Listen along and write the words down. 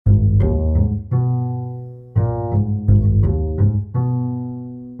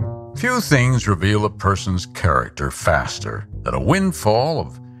Few things reveal a person's character faster than a windfall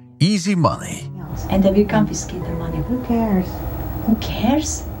of easy money. And they will confiscate the money. Who cares? Who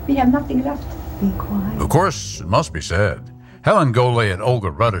cares? We have nothing left. Be quiet. Of course, it must be said, Helen Golay and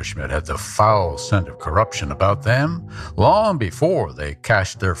Olga Rutterschmidt had the foul scent of corruption about them long before they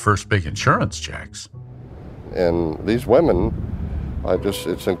cashed their first big insurance checks. And these women,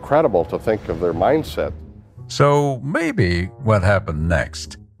 it's incredible to think of their mindset. So maybe what happened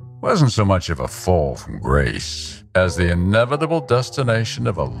next wasn't so much of a fall from grace as the inevitable destination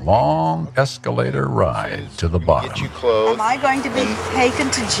of a long escalator ride to the bottom. Get you clothes. Am I going to be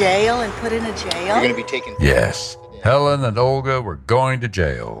taken to jail and put in a jail? You're going to be taken. Yes, Helen and Olga were going to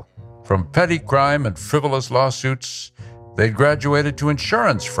jail. From petty crime and frivolous lawsuits, they'd graduated to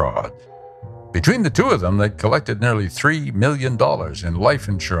insurance fraud. Between the two of them, they'd collected nearly $3 million in life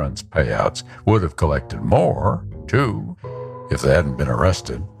insurance payouts. Would have collected more, too, if they hadn't been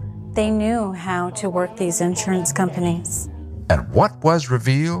arrested. They knew how to work these insurance companies. And what was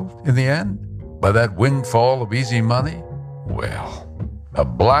revealed in the end by that windfall of easy money? Well, a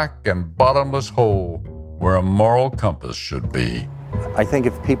black and bottomless hole where a moral compass should be. I think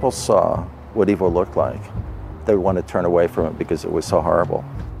if people saw what evil looked like, they would want to turn away from it because it was so horrible.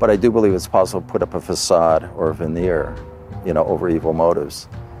 But I do believe it's possible to put up a facade or a veneer, over evil motives.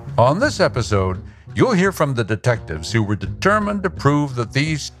 On this episode, you'll hear from the detectives who were determined to prove that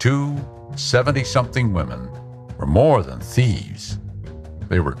these two 70-something women were more than thieves.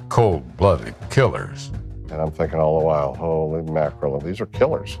 They were cold-blooded killers. And I'm thinking all the while, holy mackerel, these are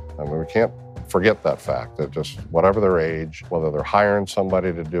killers. I mean, we can't forget that fact, that just whatever their age, whether they're hiring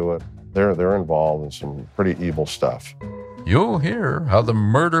somebody to do it, they're involved in some pretty evil stuff. You'll hear how the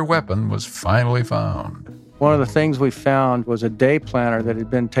murder weapon was finally found. One of the things we found was a day planner that had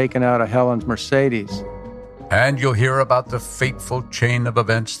been taken out of Helen's Mercedes. And you'll hear about the fateful chain of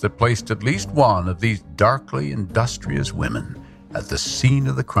events that placed at least one of these darkly industrious women at the scene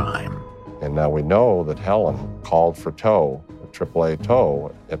of the crime. And now we know that Helen called for tow, a AAA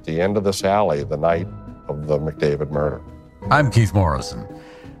tow, at the end of this alley the night of the McDavid murder. I'm Keith Morrison,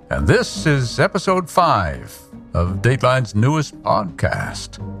 and this is episode 5 of Dateline's newest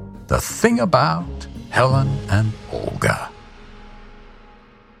podcast, The Thing About Helen and Olga.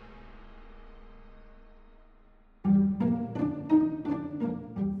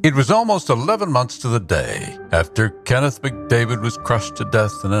 It was almost 11 months to the day after Kenneth McDavid was crushed to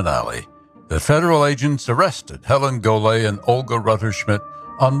death in an alley that federal agents arrested Helen Golay and Olga Rutterschmidt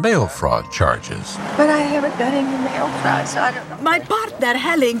on mail fraud charges. But I haven't done any mail fraud, so I don't know. My partner,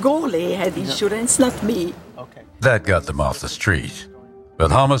 Helen Golay, had insurance, not me. That got them off the street. But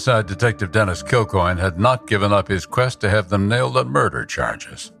homicide detective Dennis Kilcoyne had not given up his quest to have them nailed on murder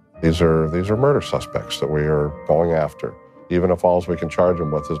charges. These are murder suspects that we are going after, even if all we can charge them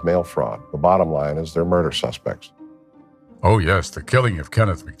with is mail fraud. The bottom line is they're murder suspects. Oh yes, the killing of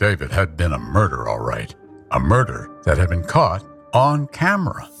Kenneth McDavid had been a murder, all right. A murder that had been caught on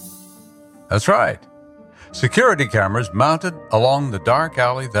camera. That's right. Security cameras mounted along the dark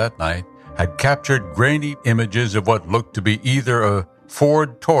alley that night had captured grainy images of what looked to be either a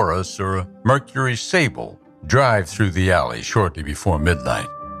Ford Taurus or a Mercury Sable drive through the alley shortly before midnight,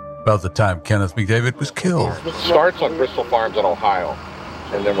 about the time Kenneth McDavid was killed. It starts on Bristol Farms in Ohio,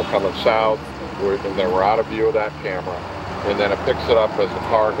 and then we're coming south, and then we're out of view of that camera, and then it picks it up as the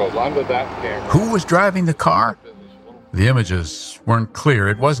car goes under that camera. Who was driving the car? The images weren't clear.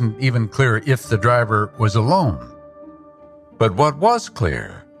 It wasn't even clear if the driver was alone. But what was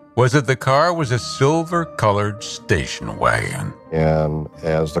clear was that the car was a silver-colored station wagon. And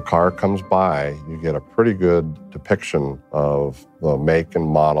as the car comes by, you get a pretty good depiction of the make and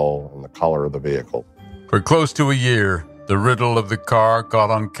model and the color of the vehicle. For close to a year, the riddle of the car caught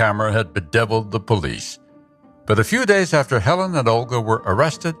on camera had bedeviled the police. But a few days after Helen and Olga were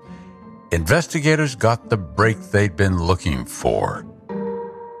arrested, investigators got the break they'd been looking for.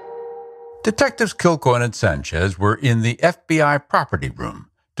 Detectives Kilcoyne and Sanchez were in the FBI property room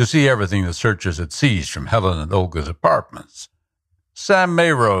to see everything the searchers had seized from Helen and Olga's apartments. Sam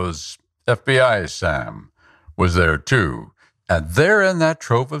Mayrose, FBI Sam, was there too. And there in that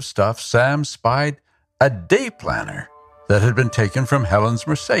trove of stuff, Sam spied a day planner that had been taken from Helen's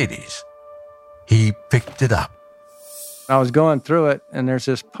Mercedes. He picked it up. I was going through it, and there's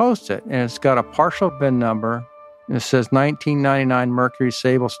this Post-it, and it's got a partial VIN number. And it says 1999 Mercury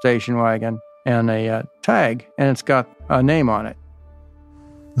Sable station wagon and a tag, and it's got a name on it.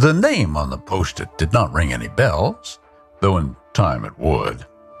 The name on the Post-it did not ring any bells, though in time it would.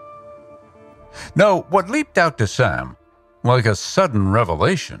 No, what leaped out to Sam, like a sudden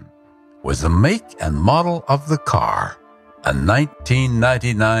revelation, was the make and model of the car. a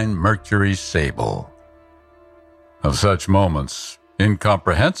 1999 Mercury Sable. Of such moments,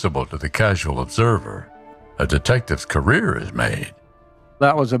 incomprehensible to the casual observer, a detective's career is made.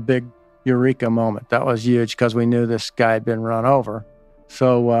 That was a big eureka moment. That was huge because we knew this guy had been run over.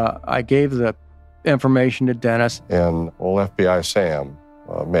 So I gave the information to Dennis. And old FBI Sam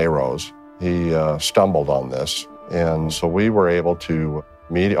Mayrose, he stumbled on this. And so we were able to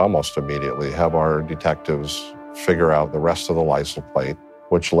almost immediately have our detectives figure out the rest of the license plate,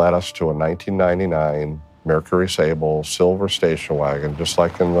 which led us to a 1999 Mercury Sable silver station wagon, just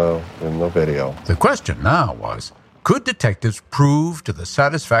like in the video. The question now was, could detectives prove to the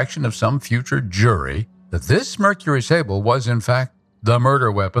satisfaction of some future jury that this Mercury Sable was in fact the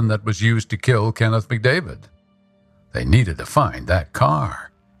murder weapon that was used to kill Kenneth McDavid? They needed to find that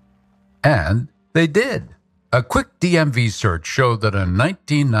car. And they did. A quick DMV search showed that a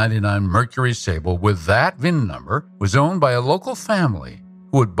 1999 Mercury Sable with that VIN number was owned by a local family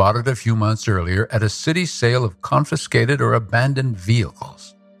who had bought it a few months earlier at a city sale of confiscated or abandoned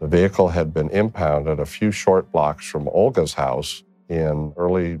vehicles. The vehicle had been impounded a few short blocks from Olga's house in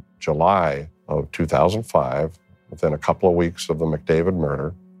early July of 2005, within a couple of weeks of the McDavid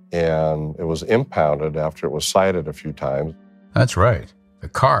murder, and it was impounded after it was cited a few times. That's right. The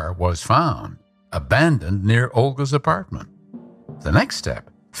car was found, abandoned near Olga's apartment. The next step,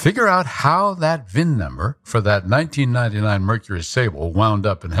 figure out how that VIN number for that 1999 Mercury Sable wound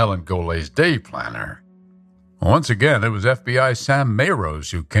up in Helen Golay's day planner. Once again, it was FBI Sam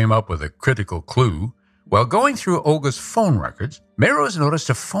Mayrose who came up with a critical clue. While going through Olga's phone records, Mayrose noticed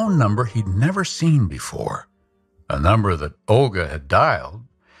a phone number he'd never seen before, a number that Olga had dialed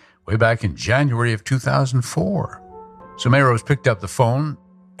way back in January of 2004. So Mayrose picked up the phone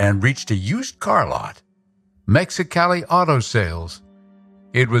and reached a used car lot, Mexicali Auto Sales.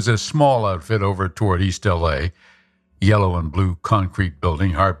 It was a small outfit over toward East L.A., yellow and blue concrete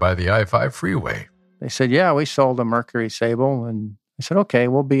building hard by the I-5 freeway. They said, yeah, we sold a Mercury Sable. And I said, okay,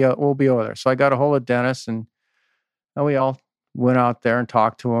 we'll be over there. So I got a hold of Dennis, and we all went out there and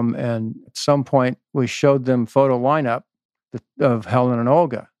talked to him. And at some point, we showed them photo lineup of Helen and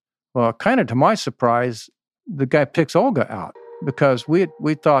Olga. Well, kind of to my surprise, the guy picks Olga out because we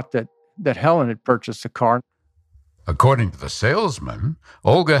thought that Helen had purchased the car. According to the salesman,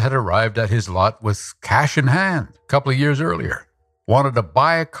 Olga had arrived at his lot with cash in hand a couple of years earlier, wanted to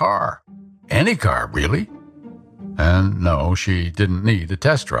buy a car. Any car, really. And no, she didn't need a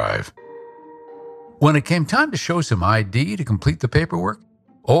test drive. When it came time to show some ID to complete the paperwork,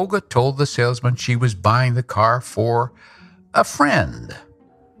 Olga told the salesman she was buying the car for a friend.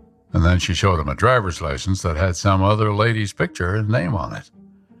 And then she showed him a driver's license that had some other lady's picture and name on it.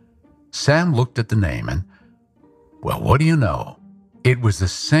 Sam looked at the name and, well, what do you know? It was the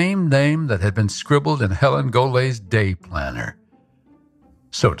same name that had been scribbled in Helen Golay's day planner.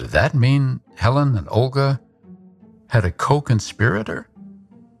 So did that mean Helen and Olga had a co-conspirator?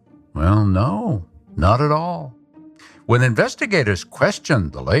 Well, no, not at all. When investigators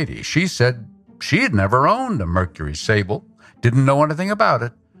questioned the lady, she said she had never owned a Mercury Sable, didn't know anything about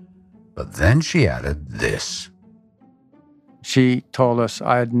it. But then she added this. She told us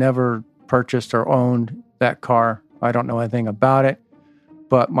I had never purchased or owned that car. I don't know anything about it.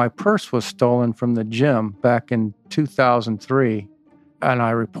 But my purse was stolen from the gym back in 2003. And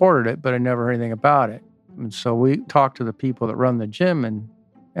I reported it, but I never heard anything about it. And so we talked to the people that run the gym,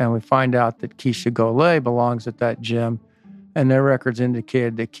 and we find out that Keisha Golay belongs at that gym. And their records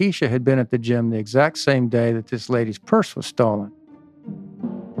indicated that Keisha had been at the gym the exact same day that this lady's purse was stolen.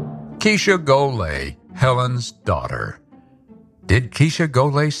 Keisha Golay, Helen's daughter. Did Keisha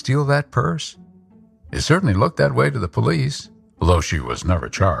Golay steal that purse? It certainly looked that way to the police, although she was never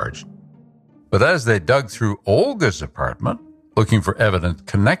charged. But as they dug through Olga's apartment, looking for evidence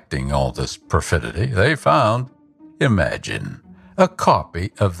connecting all this perfidy, they found, imagine, a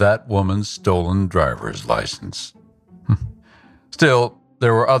copy of that woman's stolen driver's license. Still,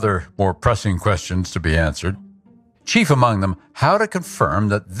 there were other, more pressing questions to be answered. Chief among them, how to confirm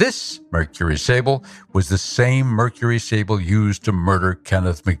that this Mercury Sable was the same Mercury Sable used to murder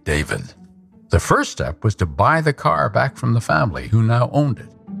Kenneth McDavid. The first step was to buy the car back from the family who now owned it.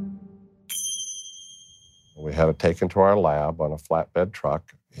 We had it taken to our lab on a flatbed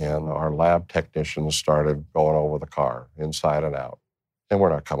truck, and our lab technicians started going over the car, inside and out. And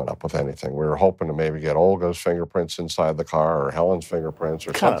we're not coming up with anything. We were hoping to maybe get Olga's fingerprints inside the car or Helen's fingerprints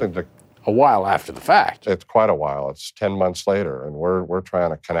or something. A while after the fact. It's quite a while. It's 10 months later, and we're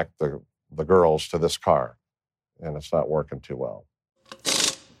trying to connect the girls to this car, and it's not working too well.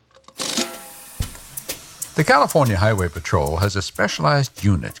 The California Highway Patrol has a specialized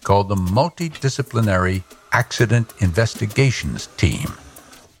unit called the Multidisciplinary Accident Investigations Team,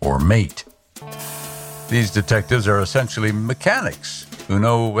 or MATE. These detectives are essentially mechanics who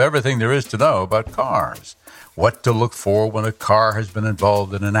know everything there is to know about cars, what to look for when a car has been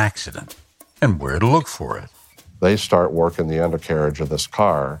involved in an accident, and where to look for it. They start working the undercarriage of this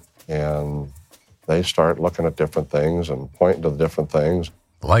car, and they start looking at different things and pointing to the different things.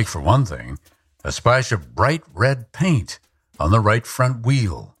 Like, for one thing, a splash of bright red paint on the right front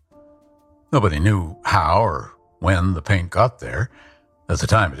wheel. Nobody knew how or when the paint got there. At the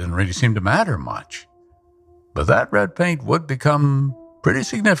time, it didn't really seem to matter much. But that red paint would become pretty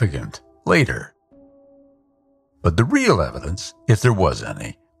significant later. But the real evidence, if there was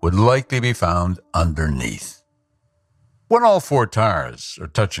any, would likely be found underneath. When all four tires are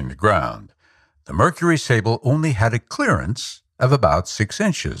touching the ground, the Mercury Sable only had a clearance of about 6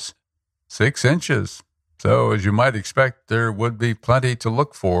 inches. 6 inches. So, as you might expect, there would be plenty to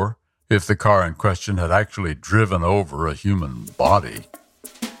look for if the car in question had actually driven over a human body.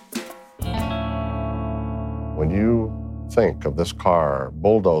 When you think of this car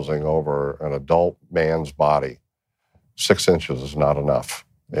bulldozing over an adult man's body, 6 inches is not enough.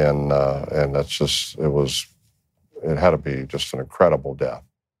 And that's just, it had to be just an incredible death.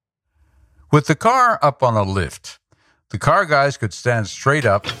 With the car up on a lift, the car guys could stand straight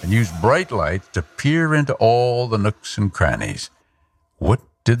up and use bright lights to peer into all the nooks and crannies. What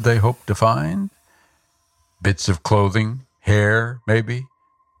did they hope to find? Bits of clothing, hair, maybe,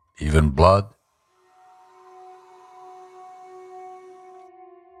 even blood.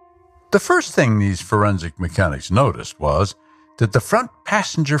 The first thing these forensic mechanics noticed was that the front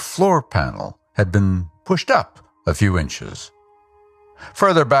passenger floor panel had been pushed up a few inches.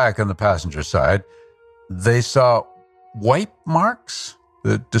 Further back on the passenger side, they saw wipe marks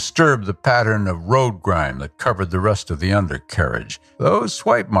that disturbed the pattern of road grime that covered the rest of the undercarriage. Those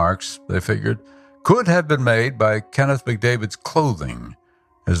swipe marks, they figured, could have been made by Kenneth McDavid's clothing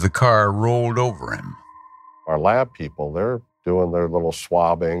as the car rolled over him. Our lab people, they're doing their little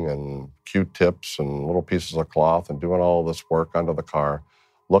swabbing and Q-tips and little pieces of cloth and doing all this work under the car,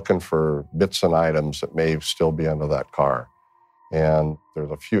 looking for bits and items that may still be under that car. And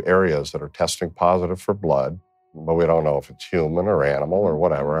there's a few areas that are testing positive for blood, but we don't know if it's human or animal or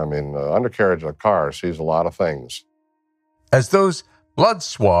whatever. I mean, the undercarriage of the car sees a lot of things. As those blood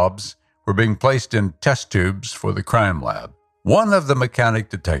swabs were being placed in test tubes for the crime lab, one of the mechanic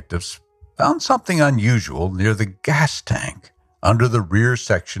detectives found something unusual near the gas tank under the rear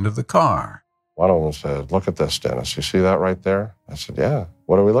section of the car. One of them said, "Look at this, Dennis. You see that right there?" I said, "Yeah.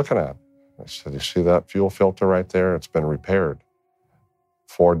 What are we looking at?" I said, "You see that fuel filter right there? It's been repaired.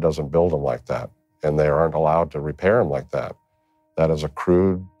 Ford doesn't build them like that, and they aren't allowed to repair them like that. That is a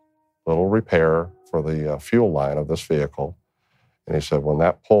crude little repair for the fuel line of this vehicle." And he said, when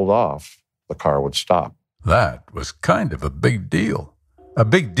that pulled off, the car would stop. That was kind of a big deal. A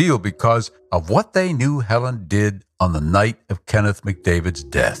big deal because of what they knew Helen did on the night of Kenneth McDavid's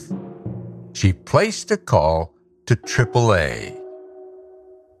death. She placed a call to AAA.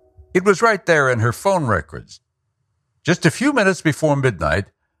 It was right there in her phone records. Just a few minutes before midnight,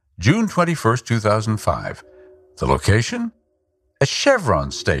 June 21st, 2005. The location? A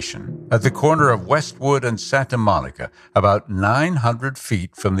Chevron station at the corner of Westwood and Santa Monica, about 900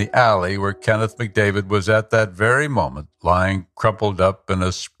 feet from the alley where Kenneth McDavid was at that very moment, lying crumpled up in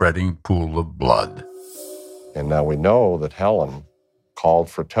a spreading pool of blood. And now we know that Helen called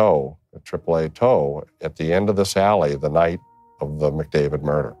for tow, a AAA tow, at the end of this alley the night of the McDavid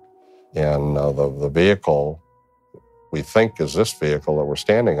murder. And the vehicle we think is this vehicle that we're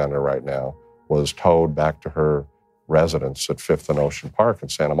standing under right now was towed back to her residence at 5th and Ocean Park in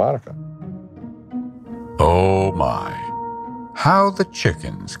Santa Monica. Oh my, how the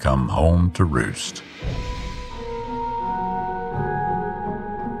chickens come home to roost.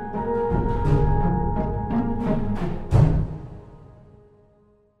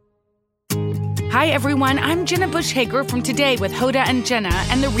 Hi everyone, I'm Jenna Bush Hager from Today with Hoda and Jenna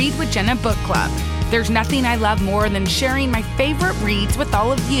and the Read with Jenna book club. There's nothing I love more than sharing my favorite reads with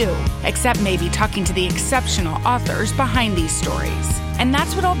all of you, except maybe talking to the exceptional authors behind these stories. And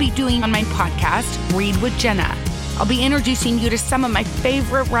that's what I'll be doing on my podcast, Read with Jenna. I'll be introducing you to some of my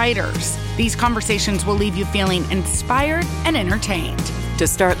favorite writers. These conversations will leave you feeling inspired and entertained. To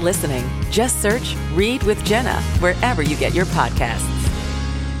start listening, just search Read with Jenna wherever you get your podcasts.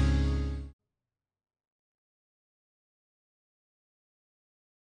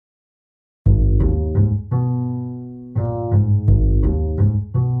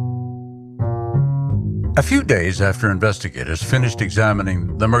 A few days after investigators finished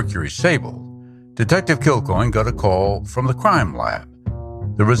examining the Mercury Sable, Detective Kilcoyne got a call from the crime lab.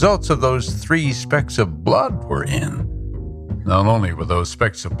 the results of those 3 specks of blood were in. Not only were those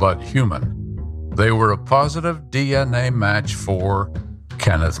specks of blood human, they were a positive DNA match for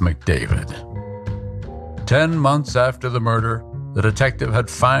Kenneth McDavid. 10 months after the murder, the detective had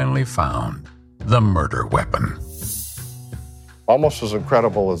finally found the murder weapon. Almost as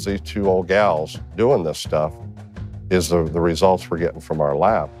incredible as these 2 old gals doing this stuff is the results we're getting from our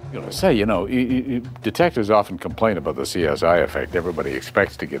lab. Detectives often complain about the CSI effect. Everybody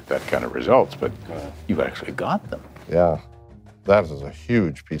expects to get that kind of results, but you've actually got them. Yeah, that is a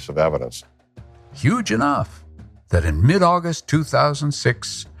huge piece of evidence. Huge enough that in mid-August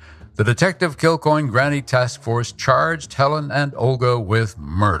 2006, the Detective Kilcoyne Granny Task Force charged Helen and Olga with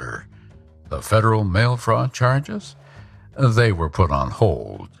murder. The federal mail fraud charges? They were put on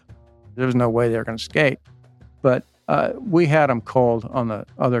hold. There was no way they were going to escape. But we had them cold on the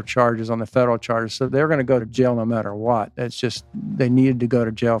other charges, on the federal charges, so they were going to go to jail no matter what. It's just they needed to go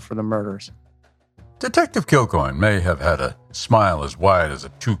to jail for the murders. Detective Kilcoyne may have had a smile as wide as a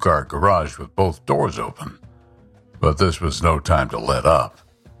 2-car garage with both doors open. But this was no time to let up.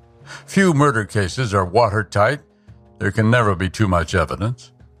 Few murder cases are watertight. There can never be too much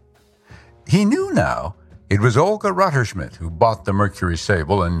evidence. He knew now it was Olga Rutterschmidt who bought the Mercury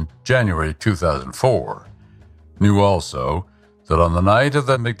Sable in January 2004. Knew also that on the night of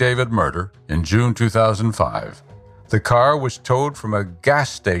the McDavid murder in June 2005, the car was towed from a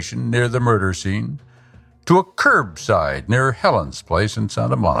gas station near the murder scene to a curbside near Helen's place in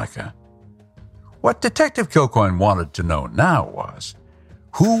Santa Monica. What Detective Kilcoyne wanted to know now was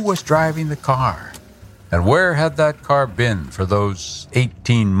who was driving the car, and where had that car been for those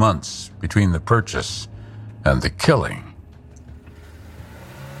 18 months between the purchase and the killing.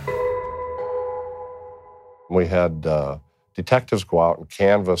 We had detectives go out and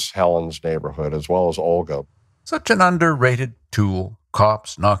canvass Helen's neighborhood as well as Olga. Such an underrated tool,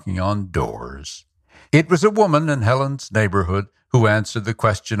 cops knocking on doors. It was a woman in Helen's neighborhood who answered the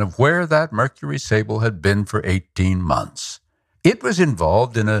question of where that Mercury Sable had been for 18 months. It was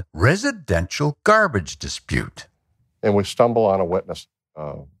involved in a residential garbage dispute. And we stumble on a witness,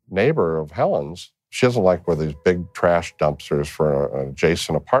 a neighbor of Helen's. She doesn't like where these big trash dumpsters for an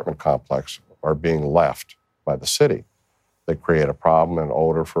adjacent apartment complex are being left by the city. They create a problem and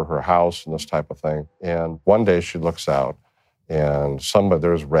odor for her house and this type of thing. And one day she looks out and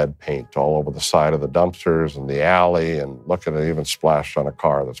there's red paint all over the side of the dumpsters and the alley, and look at it, even splashed on a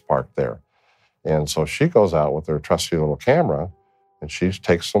car that's parked there. And so she goes out with her trusty little camera and she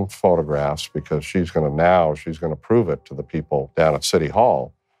takes some photographs because she's going to prove it to the people down at City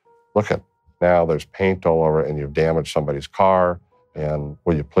Hall. Look at, now there's paint all over and you've damaged somebody's car, and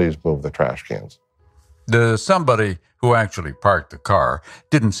will you please move the trash cans? The somebody who actually parked the car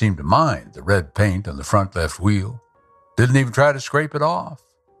didn't seem to mind the red paint on the front left wheel. Didn't even try to scrape it off.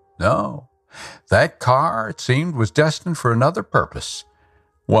 No, that car, it seemed, was destined for another purpose,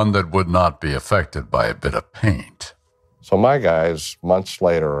 one that would not be affected by a bit of paint. So my guys, months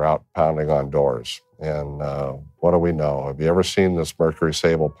later, are out pounding on doors. And what do we know? Have you ever seen this Mercury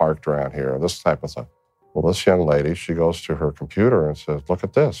Sable parked around here? This type of stuff. Well, this young lady, she goes to her computer and says, look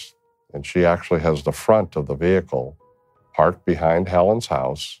at this. And she actually has the front of the vehicle parked behind Helen's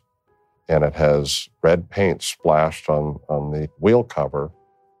house, and it has red paint splashed on the wheel cover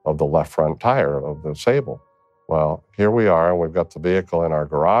of the left front tire of the Sable. Well, here we are, and we've got the vehicle in our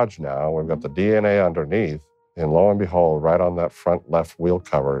garage now. We've got the DNA underneath, and lo and behold, right on that front left wheel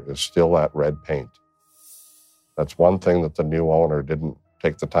cover is still that red paint. That's one thing that the new owner didn't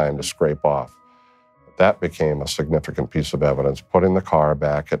take the time to scrape off. That became a significant piece of evidence, putting the car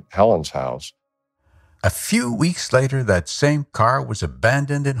back at Helen's house. A few weeks later, that same car was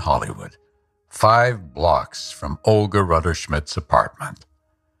abandoned in Hollywood, 5 blocks from Olga Rutterschmidt's apartment.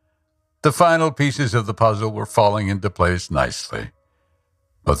 The final pieces of the puzzle were falling into place nicely.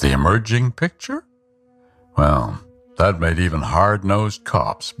 But the emerging picture? Well, that made even hard-nosed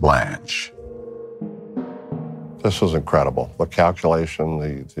cops blanch. This is incredible. The calculation,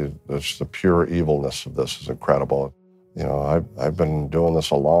 the pure evilness of this is incredible. You know, I've been doing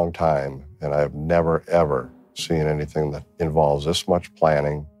this a long time, and I've never, ever seen anything that involves this much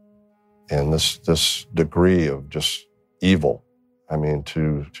planning and this degree of just evil. I mean,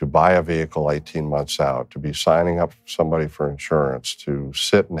 to buy a vehicle 18 months out, to be signing up somebody for insurance, to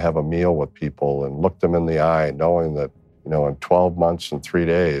sit and have a meal with people and look them in the eye, knowing that, you know, in 12 months and 3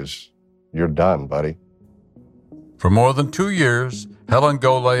 days, you're done, buddy. For more than 2 years, Helen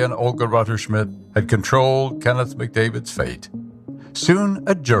Golay and Olga Rutterschmidt had controlled Kenneth McDavid's fate. Soon,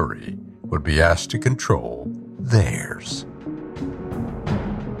 a jury would be asked to control theirs.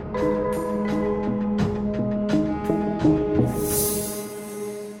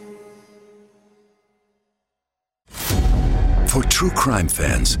 For true crime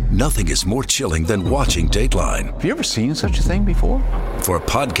fans, nothing is more chilling than watching Dateline. Have you ever seen such a thing before? For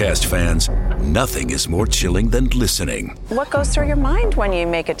podcast fans, nothing is more chilling than listening. What goes through your mind when you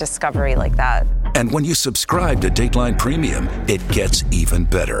make a discovery like that? And when you subscribe to Dateline Premium, it gets even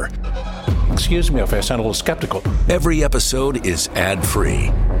better. Excuse me if I sound a little skeptical. Every episode is ad-free.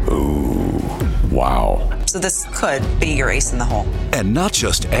 Ooh, wow. So this could be your ace in the hole. And not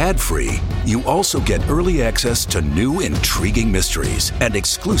just ad-free, you also get early access to new intriguing mysteries and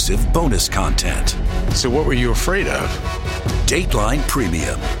exclusive bonus content. So what were you afraid of? Dateline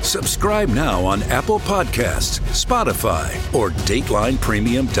Premium. Subscribe now on Apple Podcasts, Spotify, or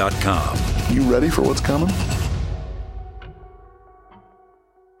DatelinePremium.com. You ready for what's coming?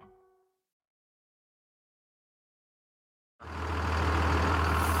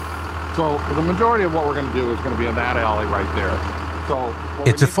 So the majority of what we're going to do is going to be in that alley right there. So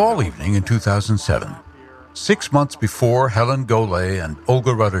it's a fall evening in 2007. 6 months before Helen Golay and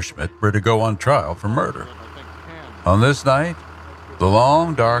Olga Rutterschmidt were to go on trial for murder. On this night, the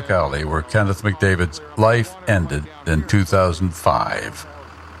long, dark alley where Kenneth McDavid's life ended in 2005.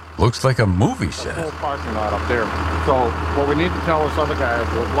 Looks like a movie set. The whole parking lot up there. So what we need to tell this other guy is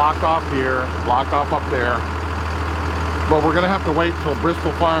we'll block off here, block off up there. But we're going to have to wait till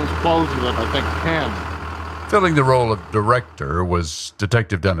Bristol Farms closes it, I think, 10. Filling the role of director was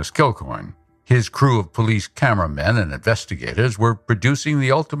Detective Dennis Kilcoyne. His crew of police cameramen and investigators were producing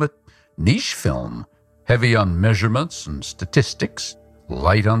the ultimate niche film, heavy on measurements and statistics,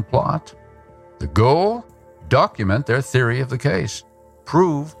 light on plot. The goal? Document their theory of the case.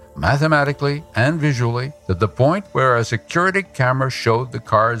 Prove mathematically and visually that the point where a security camera showed the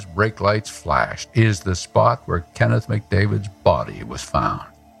car's brake lights flashed is the spot where Kenneth McDavid's body was found.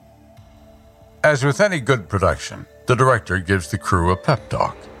 As with any good production, the director gives the crew a pep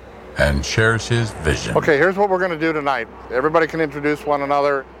talk and shares his vision. Okay, here's what we're going to do tonight. Everybody can introduce one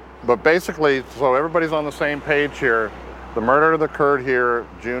another, but basically, so everybody's on the same page here, the murder that occurred here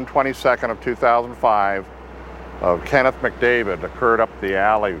June 22nd of 2005 of Kenneth McDavid occurred up the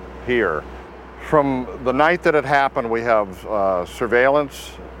alley here. From the night that it happened, we have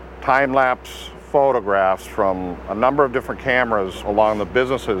surveillance, time-lapse photographs from a number of different cameras along the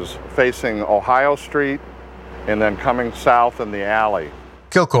businesses facing Ohio Street and then coming south in the alley.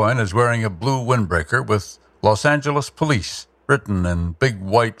 Kilcoyne is wearing a blue windbreaker with Los Angeles Police written in big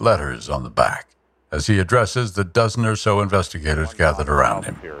white letters on the back as he addresses the dozen or so investigators gathered around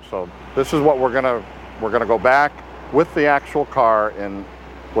him. So this is what we're going to go back with the actual car, and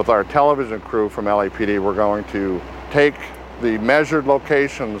with our television crew from LAPD, we're going to take the measured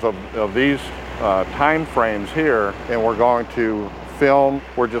locations of these time frames here, and we're going to film.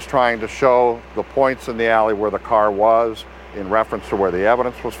 We're just trying to show the points in the alley where the car was in reference to where the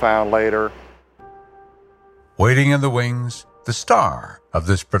evidence was found later. Waiting in the wings, the star of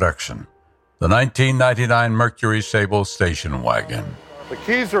this production, the 1999 Mercury Sable station wagon. The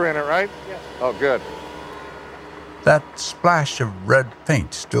keys are in it, right? Yes. Oh, good. That splash of red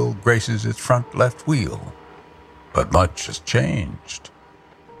paint still graces its front left wheel, but much has changed.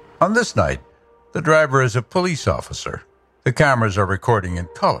 On this night, the driver is a police officer. The cameras are recording in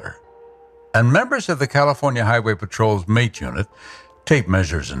color, and members of the California Highway Patrol's MATE unit, tape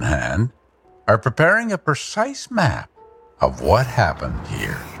measures in hand, are preparing a precise map of what happened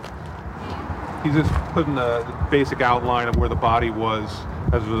here. He's just putting the basic outline of where the body was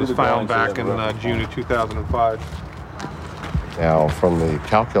as it was found back in June of 2005. Now, from the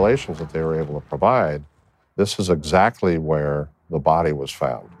calculations that they were able to provide, this is exactly where the body was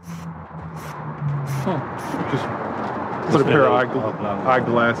found. Just put a pair of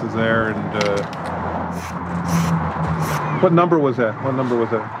eyeglasses there, and what number was that?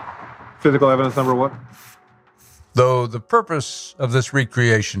 Physical evidence number what? Though the purpose of this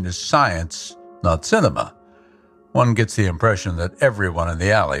recreation is science, not cinema, one gets the impression that everyone in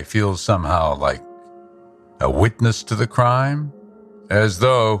the alley feels somehow like a witness to the crime, as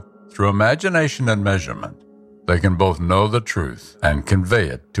though, through imagination and measurement, they can both know the truth and convey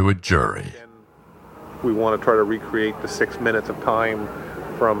it to a jury. We want to try to recreate the 6 minutes of time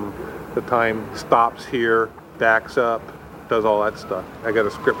from the time stops here, backs up, does all that stuff. I got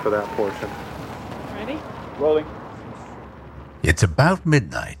a script for that portion. Ready? Rolling. It's about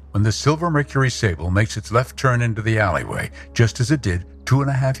midnight when the silver Mercury Sable makes its left turn into the alleyway, just as it did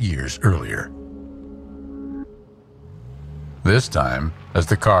 2.5 years earlier. This time, as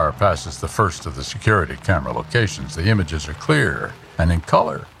the car passes the first of the security camera locations, the images are clear and in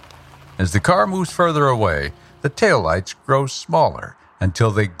color. As the car moves further away, the taillights grow smaller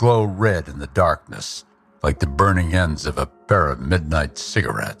until they glow red in the darkness, like the burning ends of a pair of midnight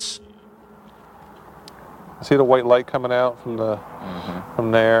cigarettes. See the white light coming out from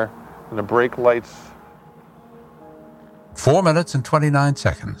from there, and the brake lights. 4 minutes and 29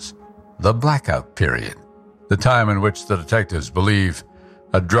 seconds. The blackout period. The time in which the detectives believe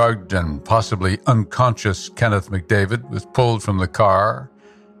a drugged and possibly unconscious Kenneth McDavid was pulled from the car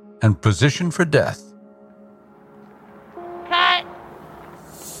and positioned for death. Cut!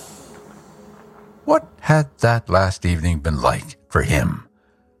 What had that last evening been like for him?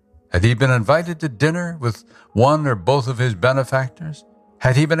 Had he been invited to dinner with one or both of his benefactors?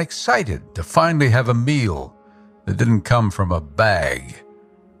 Had he been excited to finally have a meal that didn't come from a bag?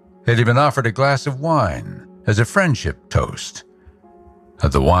 Had he been offered a glass of wine as a friendship toast?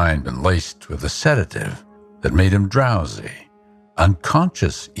 Had the wine been laced with a sedative that made him drowsy,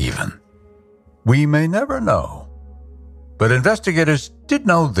 unconscious even? We may never know. But investigators did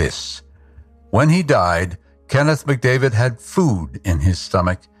know this. When he died, Kenneth McDavid had food in his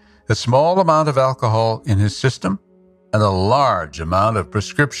stomach, a small amount of alcohol in his system, and a large amount of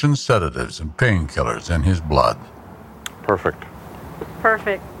prescription sedatives and painkillers in his blood. Perfect.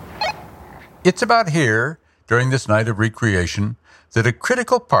 Perfect. It's about here, during this night of recreation, that a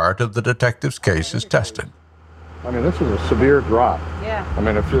critical part of the detective's case is tested. I mean, this is a severe drop. Yeah. I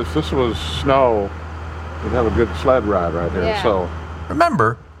mean, if this was snow, you'd have a good sled ride right here. Yeah. So,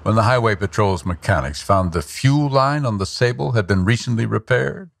 remember when the Highway Patrol's mechanics found the fuel line on the Sable had been recently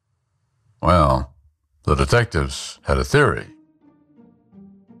repaired? Well, the detectives had a theory.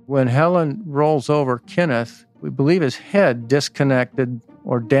 When Helen rolls over Kenneth, we believe his head disconnected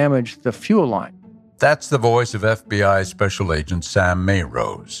or damaged the fuel line. That's the voice of FBI Special Agent Sam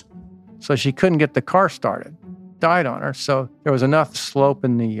Mayrose. So she couldn't get the car started. Died on her, so there was enough slope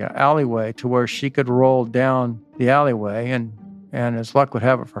in the alleyway to where she could roll down the alleyway, and as luck would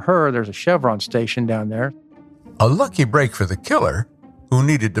have it for her, there's a Chevron station down there. A lucky break for the killer, who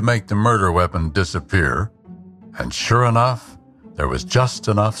needed to make the murder weapon disappear. And sure enough, there was just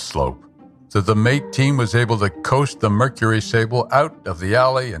enough slope that the mate team was able to coast the Mercury Sable out of the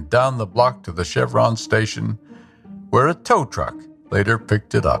alley and down the block to the Chevron station, where a tow truck later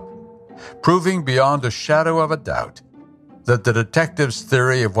picked it up, proving beyond a shadow of a doubt that the detective's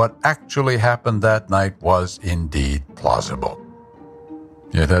theory of what actually happened that night was indeed plausible.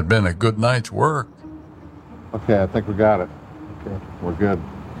 It had been a good night's work. okay, I think we got it. Okay, we're good.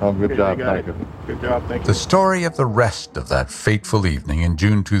 Oh, good job. Thank you. Good job, thank you. The story of the rest of that fateful evening in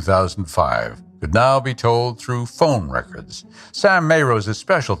June 2005 could now be told through phone records, Sam Mayrose's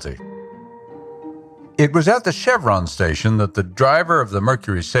specialty. It was at the Chevron station that the driver of the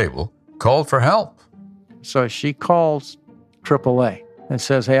Mercury Sable called for help. So she calls AAA and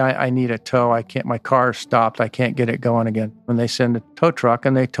says, hey, I need a tow. My car's stopped. I can't get it going again. And they send a tow truck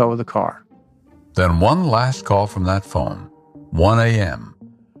and they tow the car. Then one last call from that phone, 1 a.m.,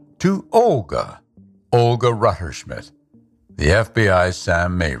 to Olga Rutterschmidt, the FBI's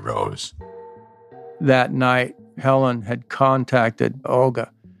Sam Mayrose. That night, Helen had contacted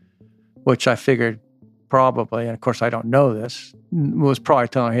Olga, which I figured probably, and of course I don't know this, was probably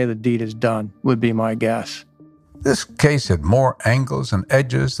telling her, hey, the deed is done, would be my guess. This case had more angles and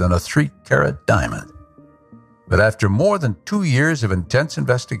edges than a 3-carat diamond. But after more than 2 years of intense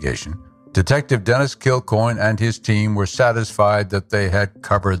investigation, Detective Dennis Kilcoyne and his team were satisfied that they had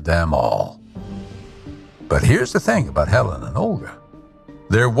covered them all. But here's the thing about Helen and Olga.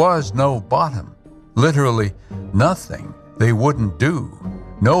 There was no bottom. Literally nothing they wouldn't do.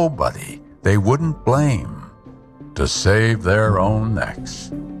 Nobody they wouldn't blame to save their own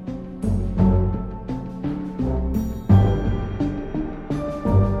necks.